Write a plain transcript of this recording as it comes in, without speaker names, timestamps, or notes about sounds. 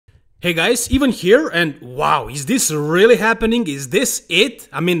Hey guys, even here, and wow, is this really happening? Is this it?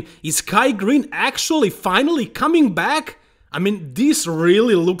 I mean, is Kai Greene actually finally coming back? I mean, this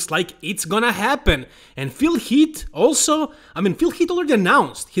really looks like it's gonna happen. And Phil Heath also, Phil Heath already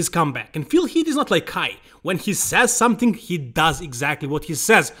announced his comeback. And Phil Heath is not like Kai. When he says something, he does exactly what he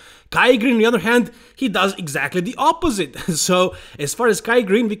says. Kai Greene, on the other hand, he does exactly the opposite. So, as far as Kai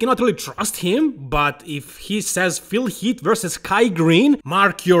Greene, we cannot really trust him. But if he says Phil Heath versus Kai Greene,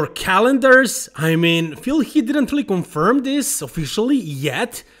 mark your calendars. Phil Heath didn't really confirm this officially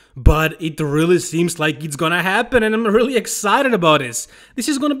yet. But it really seems like it's gonna happen, and I'm really excited about this. This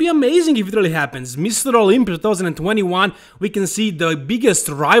is gonna be amazing if it really happens. Mr. Olympia 2021, we can see the biggest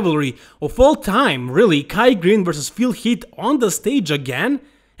rivalry of all time, really. Kai Greene versus Phil Heath on the stage again,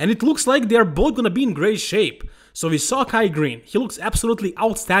 and it looks like they're both gonna be in great shape. So we saw Kai Greene, he looks absolutely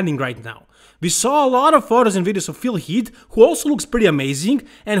outstanding right now. We saw a lot of photos and videos of Phil Heath, who also looks pretty amazing,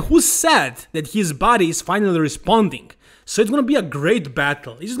 and who said that his body is finally responding. So it's gonna be a great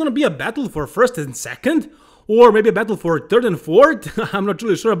battle. Is it gonna be a battle for first and second? Or maybe a battle for third and fourth? I'm not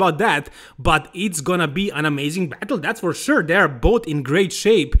really sure about that. But it's gonna be an amazing battle, that's for sure. They're both in great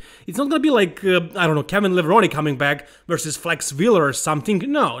shape. It's not gonna be like, I don't know, Kevin Levrone coming back versus Flex Wheeler or something.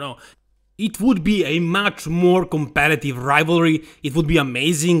 No. It would be a much more competitive rivalry, it would be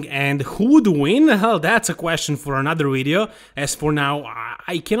amazing, and who would win? Well, that's a question for another video. As for now,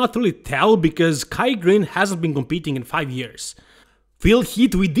 I cannot really tell because Kai Greene hasn't been competing in 5 years. Phil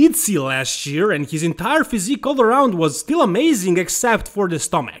Heath we did see last year, and his entire physique all around was still amazing except for the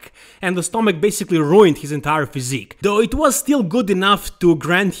stomach. And the stomach basically ruined his entire physique. Though it was still good enough to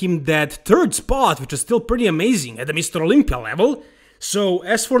grant him that third spot, which is still pretty amazing at the Mr. Olympia level. So,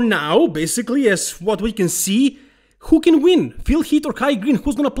 as for now, basically, as what we can see, who can win? Phil Heath or Kai Greene?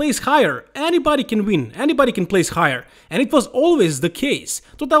 Who's gonna place higher? Anybody can win, anybody can place higher. And it was always the case.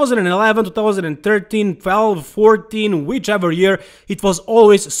 2011, 2013, 12, 14, whichever year, it was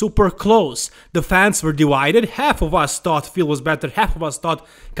always super close. The fans were divided, half of us thought Phil was better, half of us thought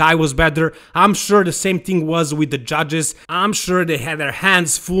Kai was better. I'm sure the same thing was with the judges. I'm sure they had their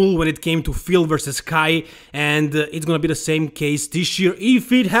hands full when it came to Phil versus Kai, and it's gonna be the same case this year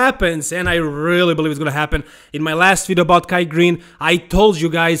if it happens, and I really believe it's gonna happen. In my last video about Kai Greene, I told you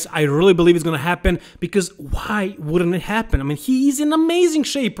guys I really believe it's gonna happen, because why wouldn't it happen? He is in amazing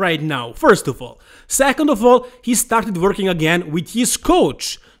shape right now, first of all. Second of all, he started working again with his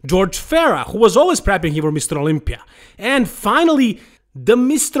coach, George Farah, who was always prepping him for Mr. Olympia. And finally, the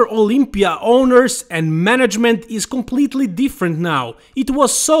Mr. Olympia owners and management is completely different now. It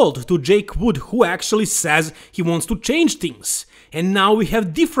was sold to Jake Wood, who actually says he wants to change things. And now we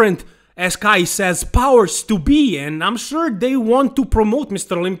have different, as Kai says, powers to be, and I'm sure they want to promote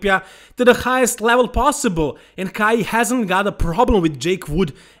Mr. Olympia to the highest level possible. And Kai hasn't got a problem with Jake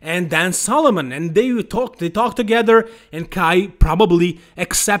Wood and Dan Solomon, and they talked together, and Kai probably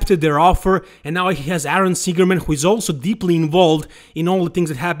accepted their offer, and now he has Aaron Sigerman, who is also deeply involved in all the things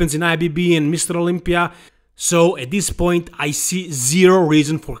that happens in IBB and Mr. Olympia. So at this point, I see zero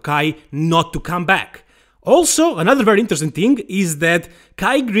reason for Kai not to come back. Also, another very interesting thing is that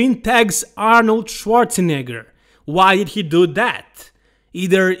Kai Greene tags Arnold Schwarzenegger. Why did he do that?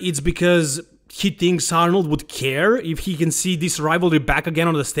 Either it's because he thinks Arnold would care if he can see this rivalry back again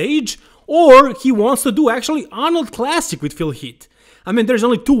on the stage, or he wants to do actually Arnold Classic with Phil Heath. There's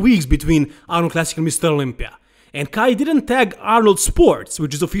only 2 weeks between Arnold Classic and Mr. Olympia. And Kai didn't tag Arnold Sports,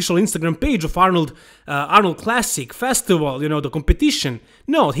 which is the official Instagram page of Arnold Classic Festival, the competition.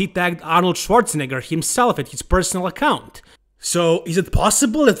 No, he tagged Arnold Schwarzenegger himself at his personal account. So, is it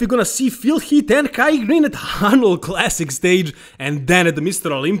possible that we're gonna see Phil Heath and Kai Greene at Arnold Classic stage and then at the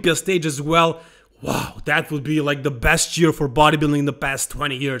Mr. Olympia stage as well? Wow, that would be like the best year for bodybuilding in the past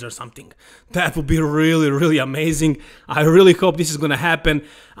 20 years or something. That would be really amazing. I really hope this is gonna happen.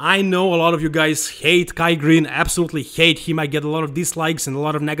 I know a lot of you guys hate Kai Greene, absolutely hate him. I get a lot of dislikes and a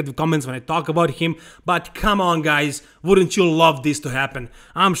lot of negative comments when I talk about him. But come on guys, wouldn't you love this to happen?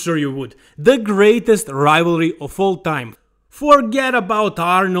 I'm sure you would. The greatest rivalry of all time. Forget about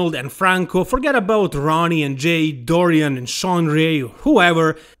Arnold and Franco, forget about Ronnie and Jay, Dorian and Sean Ray,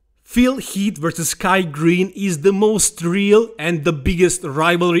 whoever. Phil Heath versus Kai Greene is the most real and the biggest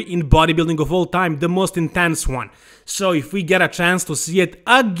rivalry in bodybuilding of all time, the most intense one. So if we get a chance to see it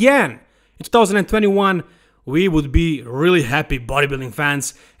again in 2021, we would be really happy bodybuilding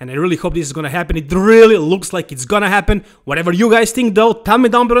fans, and I really hope this is gonna happen. It really looks like it's gonna happen. Whatever you guys think though, tell me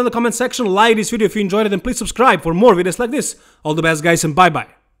down below in the comment section, like this video if you enjoyed it, and please subscribe for more videos like this. All the best guys, and bye bye.